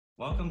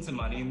Welcome to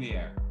Money in the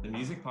Air, the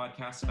music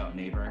podcast about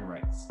neighboring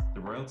rights,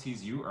 the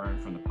royalties you earn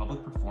from the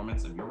public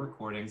performance of your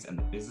recordings and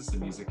the business of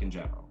music in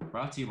general.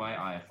 Brought to you by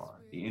IFR,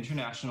 the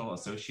International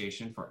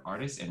Association for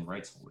Artists and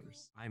Rights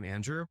Holders. I'm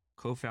Andrew,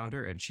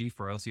 co-founder and chief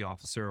royalty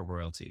officer of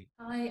Royalty.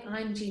 Hi,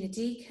 I'm Gina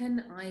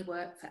Deacon. I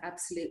work for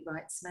Absolute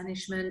Rights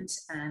Management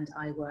and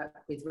I work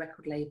with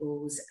record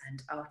labels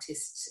and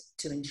artists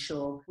to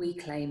ensure we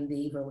claim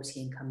the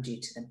royalty income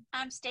due to them.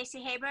 I'm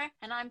Stacey Haber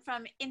and I'm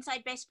from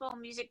Inside Baseball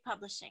Music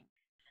Publishing.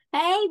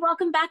 Hey,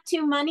 welcome back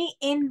to Money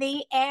in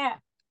the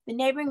Air, the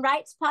Neighboring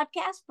Rights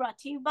podcast brought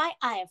to you by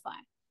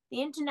IFR,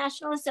 the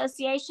International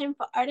Association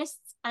for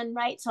Artists and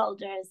Rights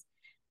Holders.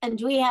 And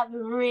we have a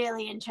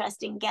really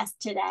interesting guest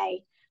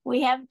today.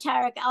 We have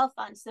Tarek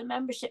Alphonse, the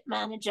membership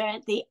manager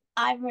at the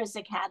Ivors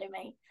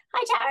Academy.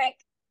 Hi, Tarek.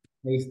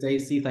 Hey,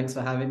 Stacey. Thanks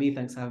for having me.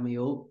 Thanks for having me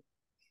all.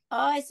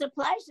 Oh, it's a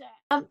pleasure.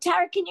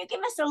 Tarek, can you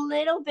give us a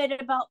little bit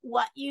about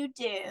what you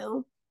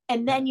do?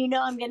 And then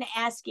I'm going to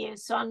ask you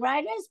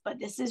songwriters, but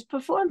this is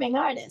performing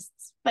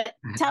artists. But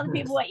tell the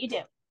people what you do.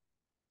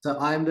 So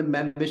I'm the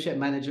membership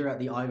manager at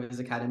the Ivors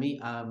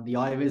Academy. The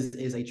Ivors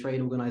is a trade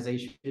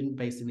organization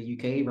based in the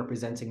UK,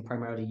 representing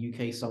primarily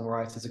UK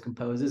songwriters and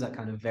composers at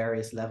kind of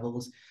various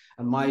levels.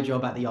 And my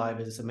job at the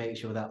Ivors is to make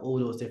sure that all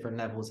those different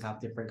levels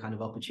have different kind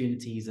of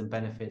opportunities and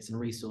benefits and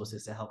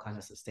resources to help kind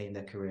of sustain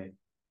their career,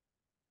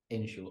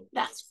 in short.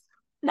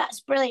 That's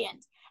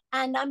brilliant.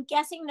 And I'm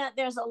guessing that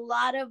there's a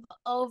lot of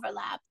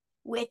overlap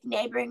with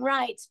neighboring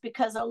rights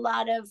because a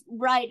lot of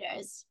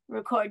writers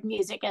record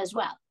music as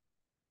well.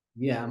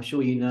 Yeah, I'm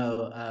sure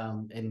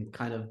in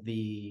kind of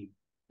the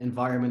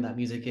environment that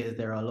music is,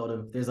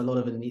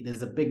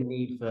 there's a big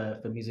need for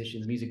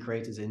musicians, music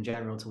creators in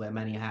general to wear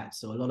many hats.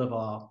 So a lot of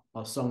our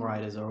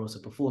songwriters are also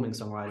performing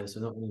songwriters. So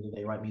not only do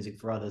they write music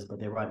for others,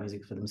 but they write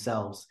music for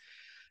themselves.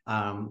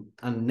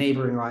 And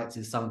neighboring rights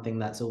is something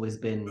that's always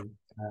been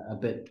a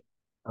bit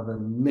of a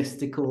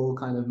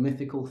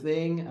mythical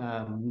thing.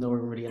 No one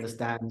really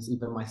understands,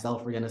 even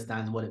myself really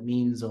understands what it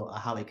means or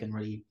how it can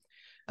really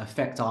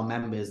affect our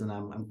members. And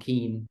I'm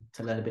keen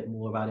to learn a bit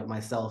more about it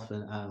myself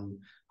and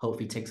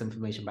hopefully take some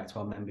information back to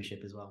our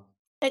membership as well.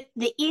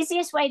 The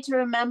easiest way to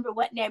remember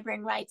what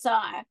neighboring rights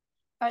are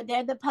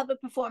they're the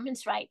public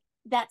performance right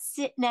that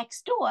sit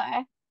next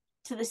door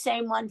to the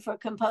same one for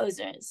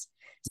composers.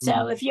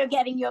 So if you're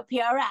getting your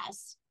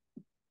PRS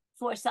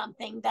for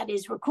something that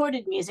is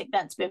recorded music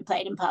that's been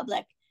played in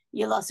public,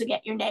 you'll also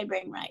get your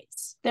neighboring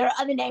rights. There are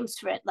other names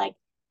for it, like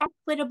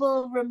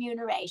equitable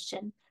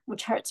remuneration,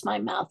 which hurts my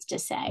mouth to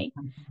say.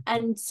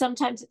 And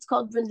sometimes it's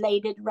called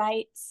related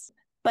rights.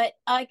 But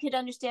I could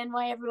understand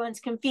why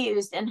everyone's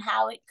confused and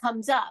how it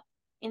comes up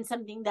in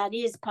something that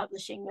is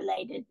publishing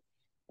related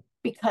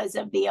because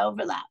of the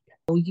overlap.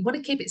 You want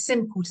to keep it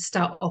simple to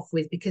start off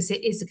with because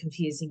it is a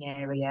confusing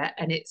area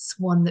and it's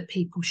one that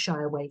people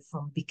shy away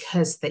from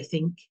because they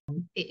think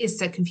it is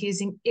so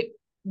confusing. It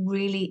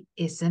really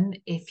isn't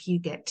if you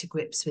get to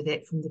grips with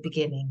it from the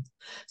beginning.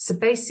 So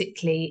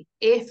basically,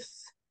 if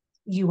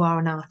you are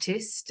an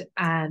artist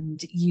and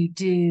you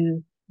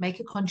do make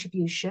a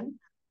contribution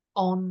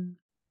on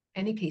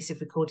any piece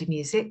of recorded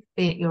music,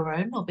 be it your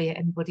own or be it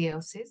anybody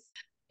else's,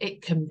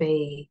 it can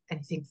be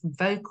anything from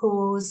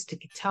vocals to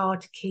guitar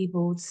to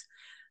keyboards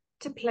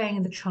to playing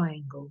in the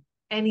triangle,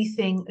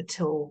 anything at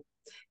all,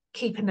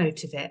 keep a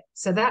note of it.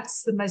 So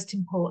that's the most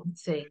important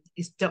thing,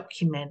 is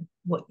document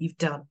what you've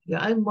done,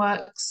 your own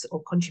works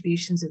or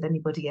contributions with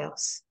anybody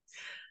else.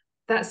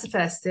 That's the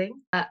first thing.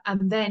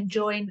 And then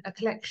join a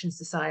collection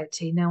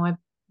society. Now, I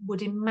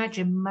would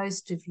imagine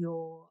most of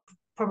you're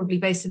probably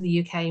based in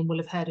the UK and will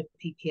have heard of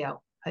PPL,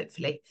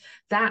 hopefully.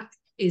 That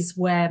is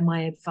where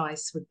my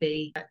advice would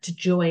be, to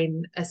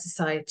join a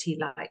society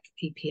like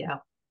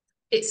PPL.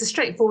 It's a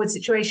straightforward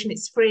situation.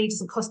 It's free,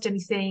 doesn't cost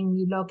anything.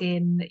 You log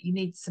in, you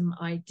need some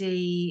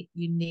ID,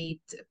 you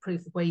need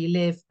proof of where you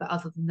live. But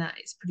other than that,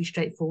 it's pretty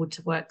straightforward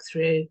to work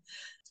through.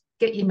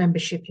 Get your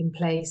membership in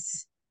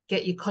place,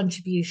 get your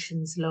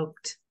contributions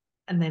logged,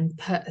 and then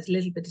put a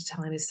little bit of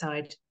time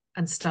aside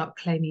and start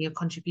claiming your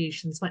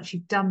contributions. Once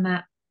you've done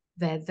that,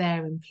 they're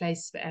there in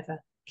place forever.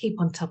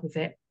 Keep on top of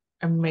it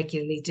and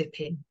regularly dip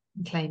in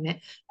and claim it.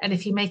 And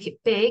if you make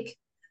it big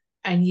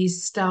and you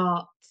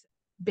start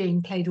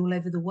being played all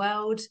over the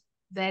world,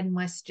 then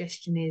my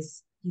suggestion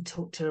is you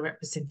talk to a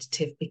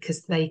representative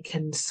because they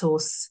can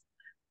source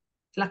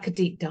like a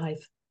deep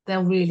dive.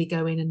 They'll really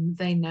go in and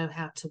they know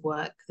how to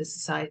work the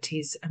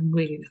societies and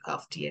really look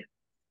after you.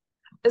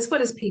 As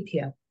well as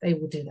PPL, they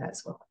will do that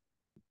as well.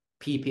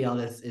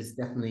 PPL is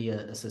definitely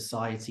a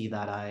society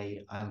that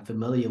I'm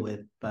familiar with,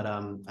 but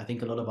I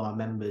think a lot of our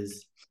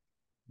members,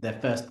 their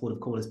first port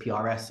of call is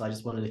PRS. So I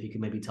just wondered if you could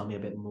maybe tell me a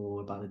bit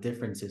more about the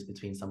differences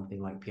between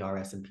something like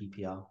PRS and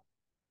PPL.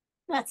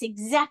 That's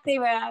exactly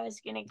where I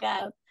was going to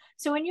go.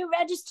 So when you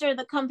register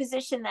the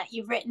composition that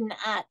you've written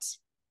at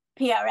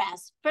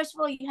PRS, first of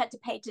all, you had to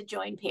pay to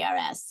join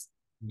PRS,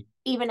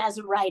 even as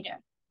a writer,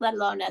 let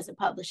alone as a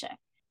publisher.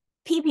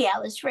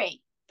 PPL is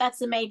free. That's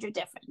the major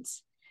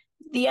difference.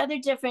 The other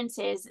difference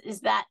is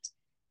that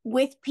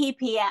with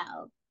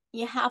PPL,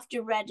 you have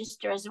to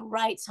register as a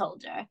rights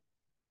holder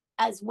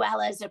as well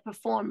as a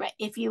performer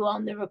if you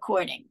own the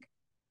recording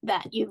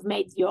that you've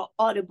made your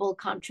audible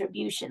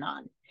contribution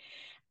on.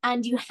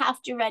 And you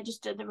have to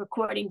register the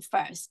recording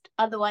first.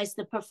 Otherwise,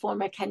 the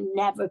performer can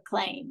never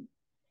claim.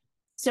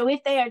 So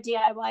if they are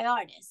DIY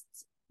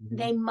artists,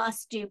 they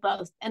must do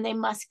both. And they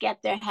must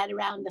get their head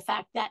around the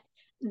fact that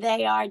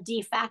they are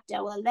de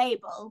facto a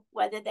label,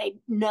 whether they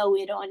know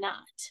it or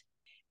not.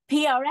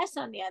 PRS,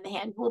 on the other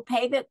hand, will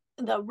pay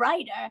the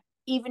writer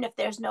even if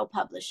there's no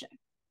publisher.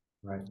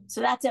 Right. So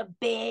that's a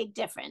big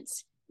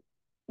difference.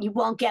 You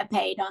won't get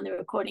paid on the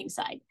recording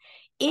side.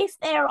 If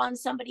they're on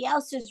somebody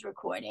else's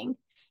recording,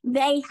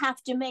 they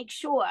have to make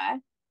sure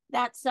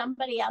that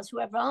somebody else,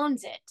 whoever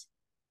owns it,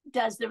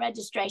 does the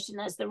registration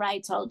as the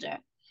rights holder,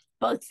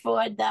 both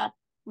for the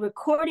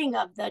recording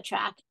of the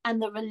track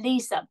and the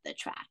release of the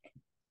track.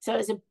 So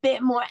there's a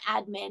bit more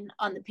admin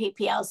on the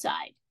PPL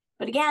side.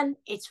 But again,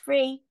 it's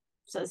free,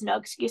 so there's no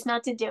excuse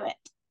not to do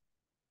it.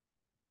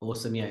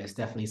 Awesome. Yeah, it's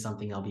definitely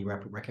something I'll be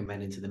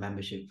recommending to the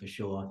membership for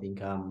sure. I think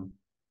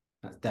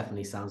that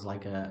definitely sounds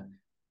like a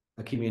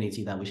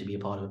community that we should be a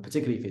part of,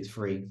 particularly if it's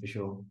free, for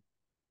sure.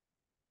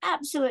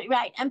 Absolutely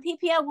right. And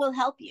PPL will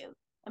help you.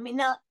 I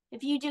mean,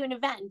 if you do an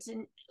event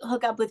and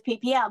hook up with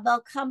PPL, they'll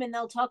come and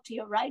they'll talk to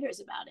your writers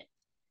about it.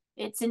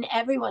 It's in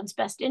everyone's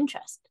best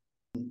interest.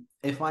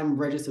 If I'm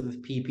registered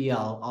with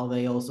PPL, are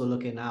they also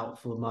looking out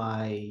for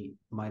my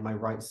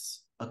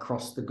rights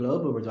across the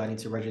globe, or do I need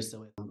to register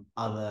with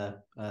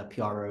other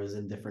PROs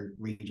in different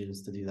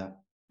regions to do that?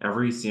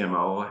 Every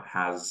CMO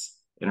has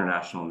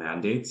international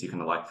mandates. You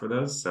can elect for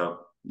those. So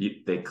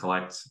they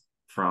collect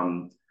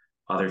from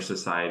other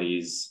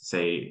societies,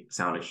 say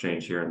Sound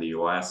Exchange here in the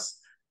US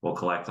will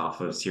collect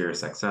off of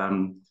Sirius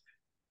XM,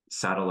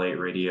 satellite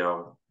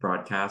radio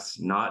broadcasts,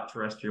 not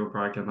terrestrial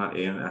broadcast, not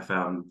AM,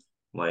 FM,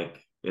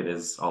 like it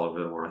is all over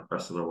the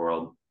rest of the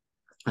world,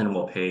 and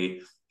will pay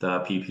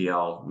the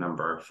PPL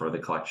member for the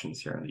collections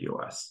here in the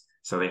US.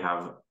 So they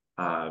have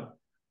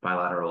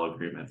bilateral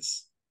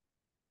agreements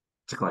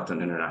to collect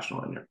an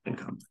international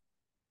income.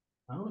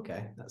 Oh,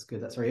 okay. That's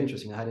good. That's very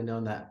interesting. I hadn't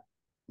known that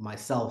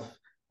myself.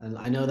 And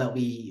I know that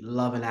we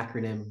love an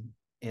acronym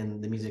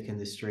in the music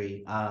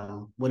industry.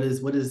 What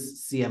does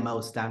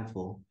CMO stand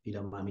for, if you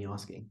don't mind me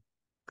asking?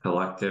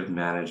 Collective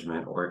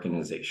Management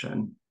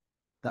Organization.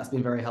 That's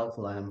been very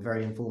helpful and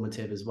very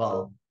informative as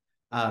well.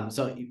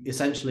 So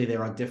essentially,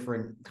 there are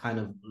different kind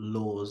of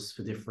laws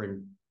for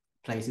different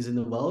places in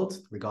the world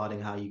regarding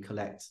how you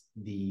collect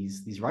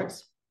these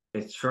rights.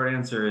 The short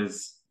answer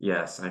is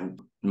yes.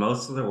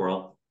 Most of the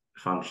world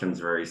functions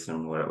very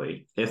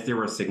similarly. If there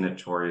were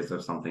signatories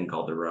of something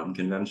called the Rome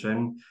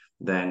Convention,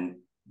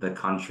 then the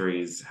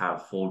countries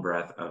have full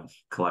breadth of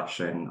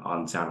collection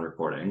on sound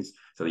recordings.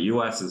 So the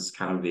US is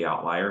kind of the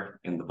outlier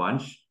in the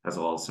bunch, as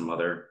well as some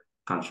other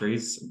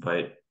countries,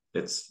 but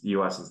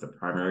US is the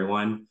primary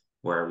one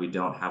where we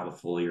don't have a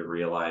fully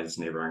realized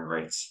neighboring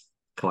rights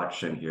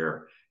collection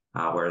here,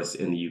 whereas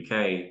in the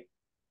UK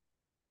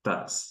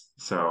does.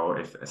 So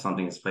if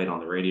something is played on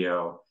the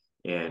radio,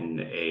 in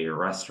a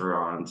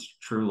restaurant,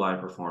 true live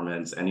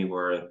performance,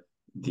 anywhere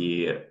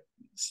the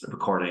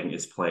recording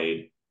is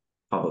played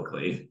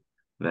publicly,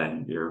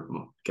 then you're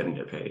going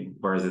to get paid.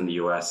 Whereas in the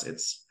US,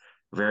 it's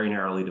very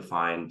narrowly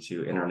defined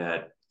to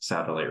internet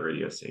satellite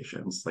radio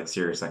stations like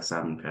Sirius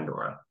XM and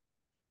Pandora.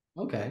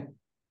 Okay.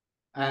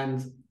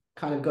 And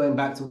kind of going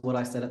back to what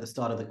I said at the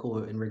start of the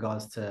call in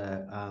regards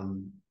to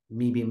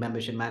me being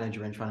membership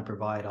manager and trying to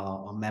provide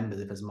our members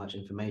with as much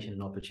information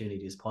and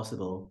opportunity as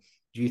possible,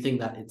 do you think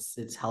that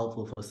it's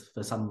helpful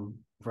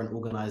for an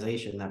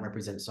organization that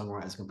represents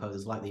songwriters,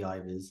 composers like the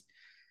Ivors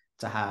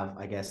to have,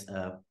 I guess,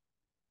 a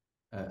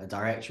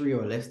directory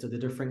or a list of the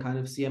different kind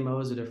of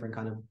CMOs or different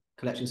kind of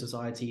collection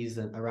societies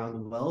around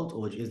the world,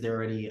 or is there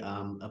already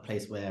a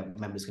place where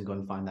members can go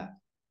and find that?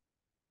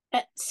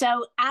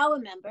 So our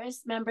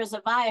members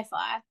of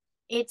IFR,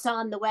 it's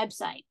on the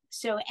website.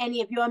 So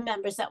any of your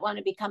members that want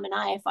to become an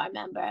IFR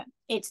member,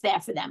 it's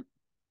there for them.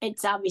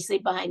 It's obviously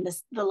behind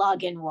the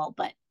login wall,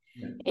 but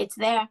it's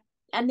there.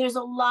 And there's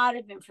a lot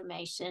of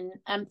information,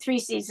 3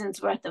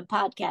 seasons worth of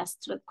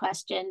podcasts with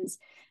questions,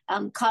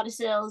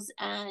 codicils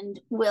and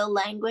will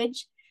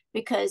language,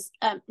 because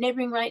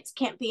neighboring rights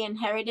can't be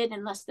inherited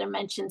unless they're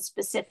mentioned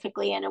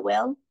specifically in a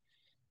will.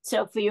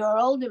 So for your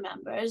older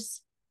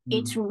members,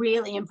 it's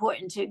really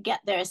important to get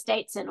their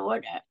estates in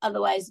order.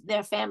 Otherwise,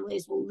 their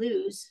families will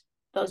lose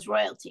those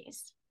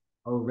royalties.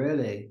 Oh,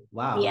 really?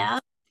 Wow.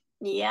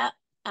 Yeah.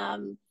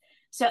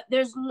 So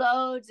there's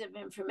loads of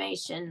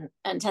information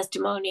and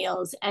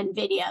testimonials and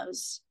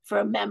videos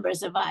for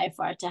members of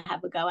IFR to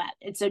have a go at.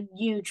 It's a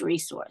huge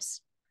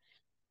resource.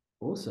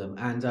 Awesome.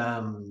 And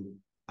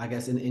I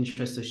guess in the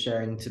interest of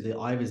sharing to the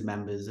Ivors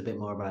members a bit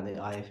more about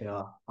the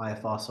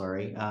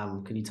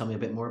IFR, can you tell me a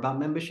bit more about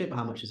membership?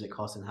 How much does it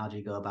cost and how do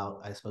you go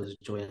about, I suppose,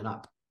 joining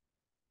up?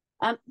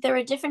 There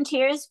are different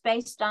tiers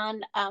based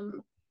on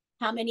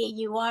how many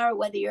you are,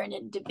 whether you're an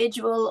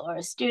individual or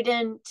a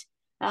student.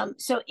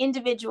 So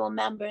individual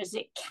members,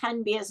 it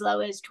can be as low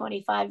as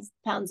 £25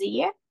 a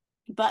year.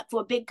 But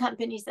for big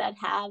companies that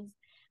have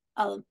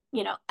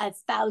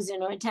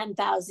 1,000 or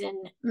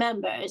 10,000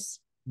 members,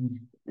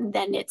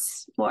 then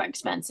it's more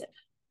expensive.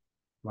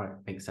 Right,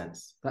 makes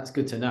sense. That's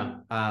good to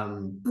know.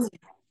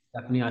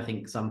 Definitely, I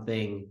think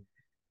something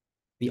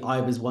the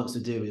Ivors wants to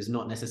do is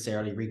not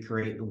necessarily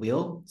recreate the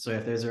wheel. So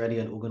if there's already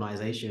an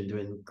organization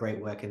doing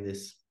great work in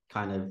this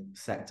kind of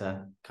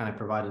sector, kind of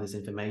providing this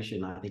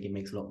information, I think it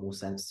makes a lot more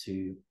sense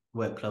to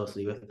work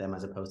closely with them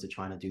as opposed to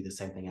trying to do the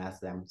same thing as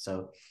them.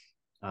 So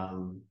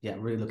yeah,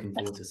 really looking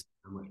forward to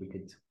how much we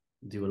could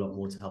do a lot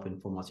more to help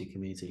inform our two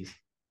communities.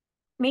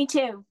 Me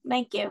too.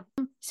 Thank you.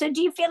 So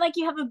do you feel like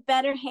you have a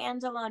better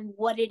handle on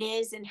what it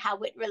is and how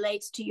it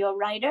relates to your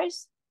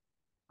writers?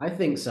 I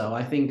think so.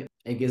 I think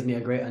it gives me a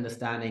great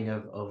understanding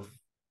of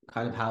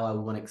kind of how I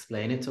want to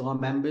explain it to our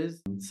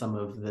members, and some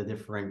of the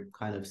different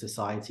kind of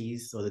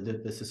societies, or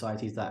the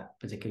societies that,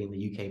 particularly in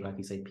the UK, like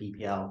you say,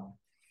 PPL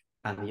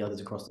and the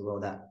others across the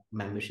world, that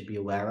members should be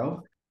aware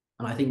of.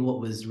 And I think what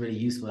was really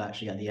useful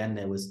actually at the end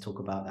there was talk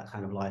about that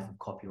kind of life of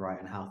copyright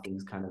and how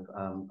things kind of,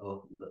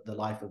 or the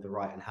life of the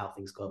right and how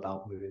things go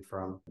about moving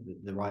from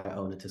the right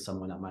owner to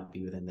someone that might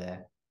be within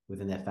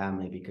their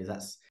family, because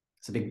it's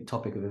a big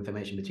topic of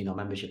information between our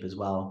membership as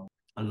well.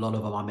 A lot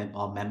of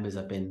our members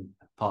have been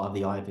part of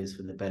the Ivors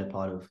for the better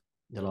part of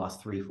the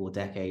last 3-4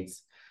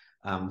 decades.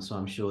 So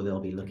I'm sure they'll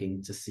be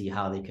looking to see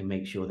how they can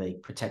make sure they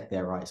protect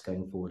their rights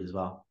going forward as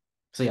well.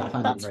 So yeah, I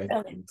find it very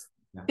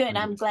good.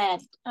 I'm glad.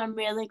 I'm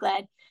really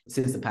glad.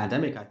 Since the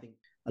pandemic, I think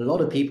a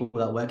lot of people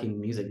that work in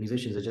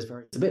musicians are just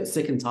it's a bit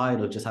sick and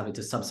tired of just having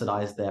to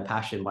subsidize their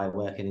passion by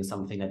working in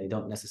something that they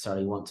don't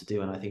necessarily want to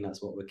do. And I think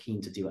that's what we're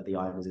keen to do at the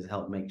Ivors, is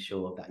help make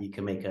sure that you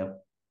can make a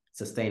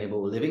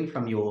sustainable living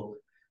from your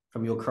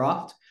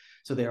craft.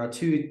 So there are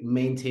 2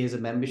 main tiers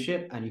of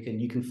membership, and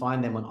you can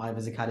find them on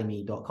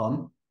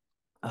ivorsacademy.com.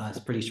 It's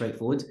pretty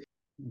straightforward.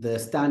 The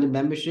standard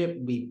membership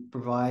we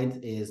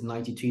provide is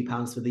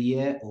 £92 for the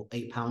year or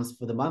 £8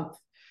 for the month.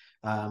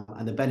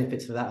 And the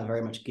benefits for that are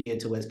very much geared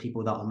towards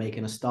people that are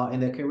making a start in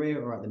their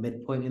career or at the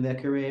midpoint in their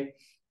career,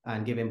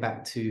 and going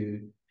back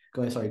to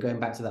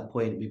that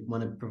point, we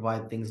want to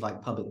provide things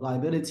like public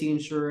liability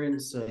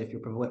insurance. So if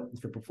you're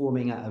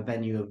performing at a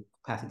venue of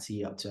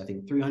capacity up to, I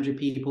think, 300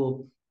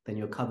 people, then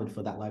you're covered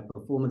for that live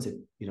performance. If,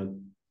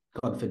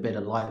 God forbid,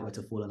 a light were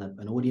to fall on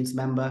an audience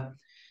member.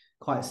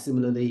 Quite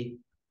similarly,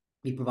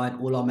 we provide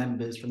all our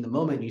members from the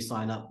moment you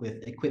sign up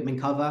with equipment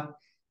cover,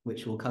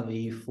 which will cover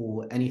you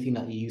for anything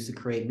that you use to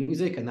create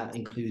music. And that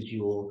includes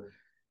your,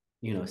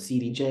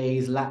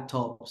 CDJs,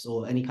 laptops,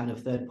 or any kind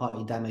of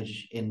third-party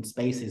damage in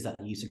spaces that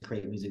you use to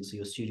create music. So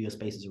your studio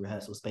spaces,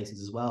 rehearsal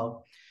spaces as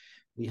well.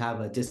 We have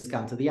a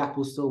discount to the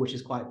Apple Store, which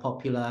is quite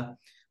popular.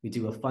 We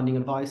do a funding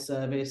advice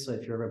service. So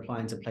if you're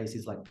applying to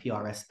places like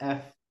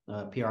PRSF,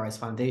 PRS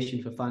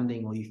Foundation for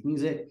Funding or Youth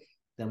Music,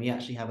 then we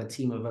actually have a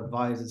team of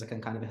advisors that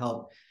can kind of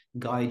help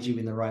guide you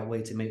in the right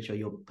way to make sure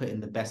you're putting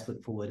the best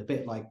foot forward. A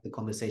bit like the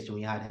conversation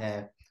we had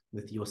here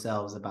with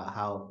yourselves about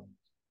how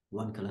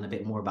one can learn a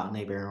bit more about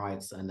neighboring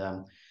rights, and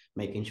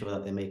making sure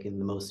that they're making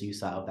the most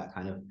use out of that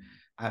kind of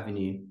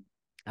avenue.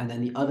 And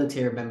then the other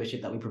tier of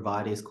membership that we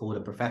provide is called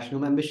a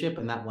professional membership,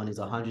 and that one is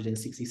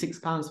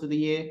 £166 for the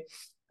year,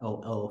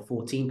 or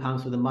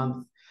 £14 for the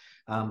month.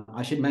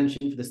 I should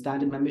mention, for the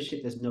standard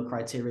membership, there's no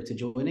criteria to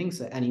joining,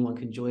 so anyone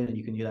can join, and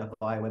you can do that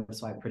via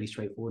website, pretty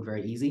straightforward,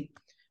 very easy.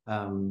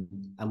 And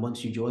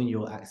once you join,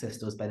 you'll access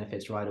those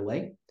benefits right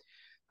away.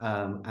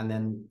 And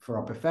then for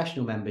our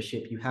professional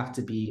membership, you have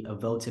to be a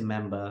voting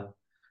member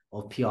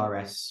of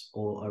PRS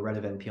or a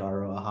relevant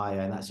PRO or higher,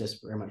 and that's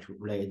just very much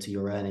related to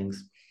your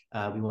earnings.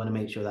 We want to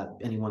make sure that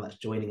anyone that's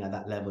joining at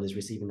that level is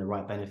receiving the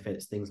right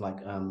benefits, things like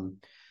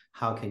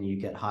how can you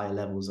get higher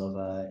levels of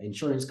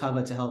insurance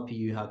cover to help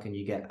you? How can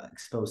you get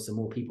exposed to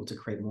more people to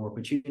create more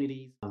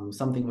opportunities?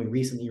 Something we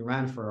recently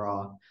ran for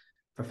our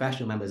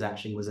professional members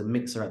actually was a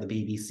mixer at the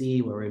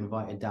BBC, where we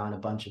invited down a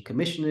bunch of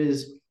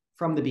commissioners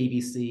from the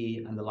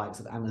BBC and the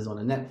likes of Amazon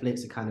and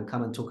Netflix to kind of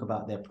come and talk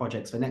about their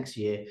projects for next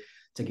year,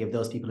 to give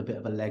those people a bit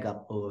of a leg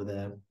up over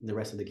the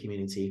rest of the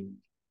community,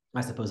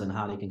 I suppose, and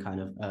how they can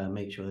kind of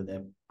make sure that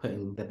they're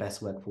putting their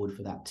best work forward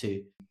for that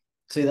too.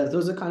 So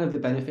those are kind of the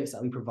benefits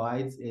that we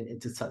provide.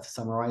 To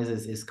summarize,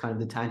 is kind of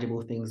the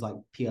tangible things like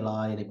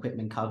PLI and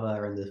equipment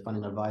cover and the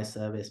funding advice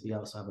service. We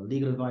also have a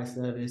legal advice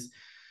service,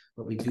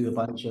 but we do a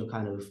bunch of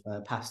kind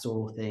of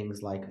pastoral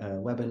things like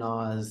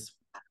webinars,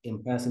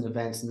 in-person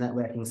events,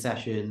 networking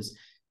sessions,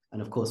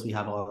 and of course we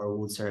have our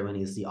award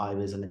ceremonies, the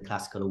Ivors and the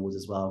Classical Awards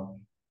as well.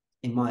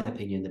 In my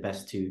opinion, the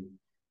best 2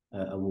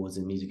 awards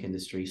in music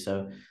industry.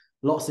 So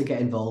lots to get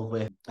involved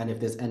with. And if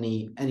there's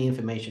any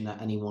information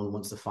that anyone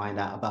wants to find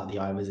out about the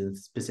Ivors and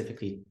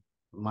specifically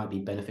might be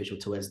beneficial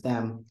towards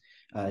them,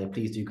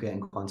 please do get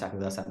in contact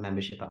with us at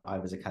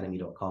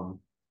membership@ivorsacademy.com,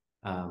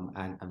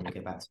 and we'll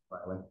get back to you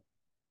right away.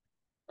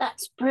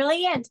 That's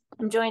brilliant.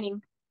 I'm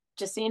joining,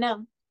 just so you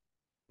know.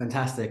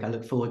 Fantastic. I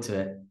look forward to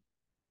it.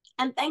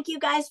 And thank you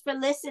guys for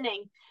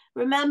listening.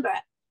 Remember,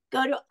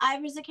 go to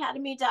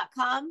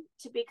ivorsacademy.com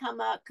to become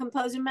a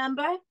composer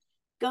member.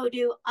 Go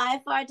to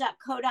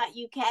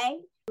ifr.co.uk,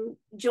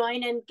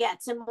 join and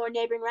get some more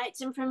neighboring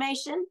rights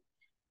information.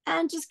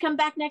 and just come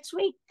back next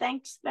week.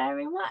 Thanks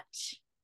very much.